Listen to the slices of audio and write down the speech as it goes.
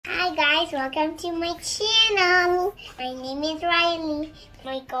guys, welcome to my channel. My name is Riley.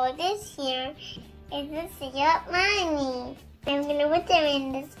 My goal this year is to save up money. I'm gonna put them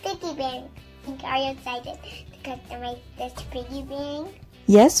in this piggy bank. Are you excited to customize this piggy bank?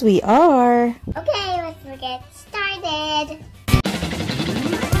 Yes, we are. Okay, let's get started.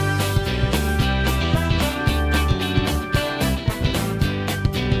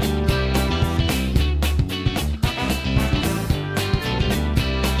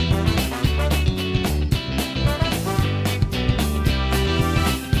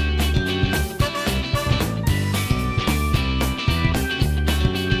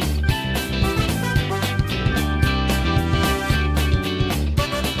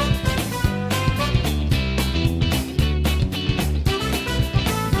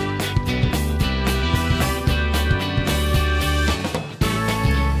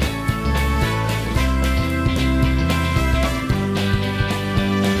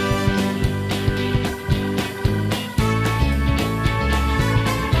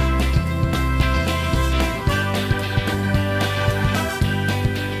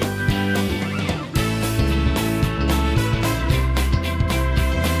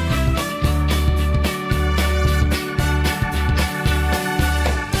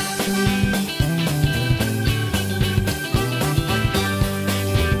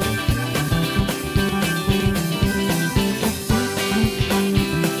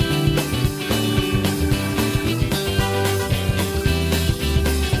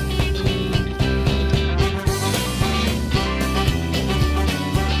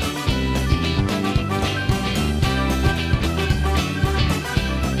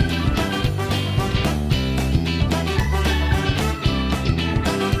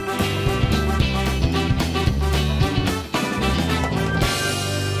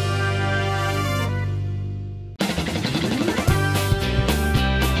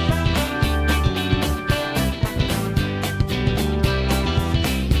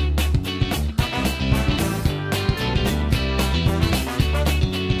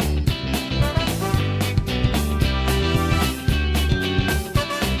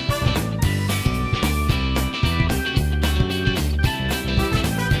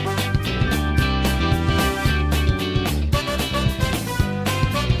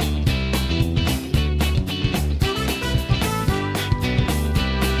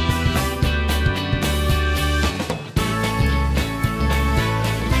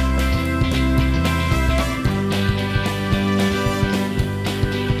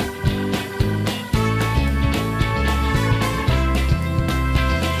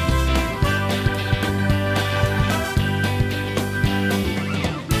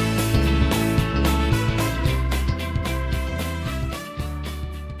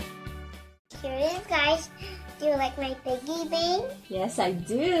 Guys, do you like my piggy bank? Yes, I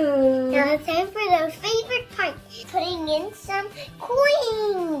do. Now it's time for the favorite part, putting in some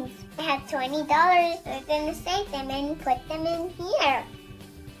coins. I have $20. We're gonna save them and put them in here.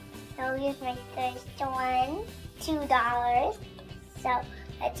 So I'll use my first one, $2. So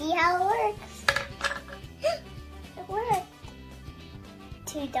let's see how it works. It worked.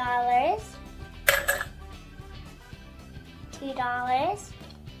 $2. $2.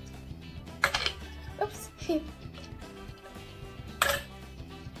 Oops.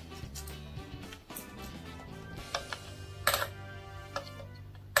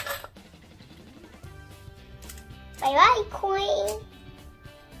 Bye-bye, coin.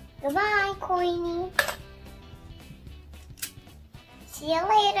 Goodbye, coiny. See you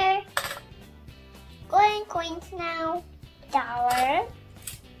later. Going coins now. $1.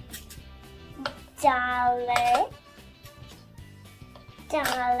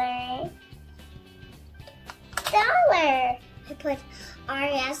 I put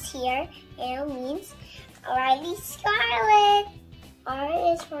RS here, and it means Riley Scarlet.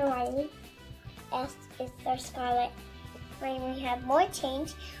 R is for Riley, S is for Scarlet. When we have more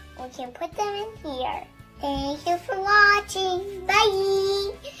change, we can put them in here. Thank you for watching.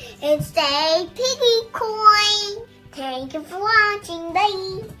 Bye. And stay Piggy coin. Thank you for watching.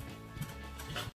 Bye.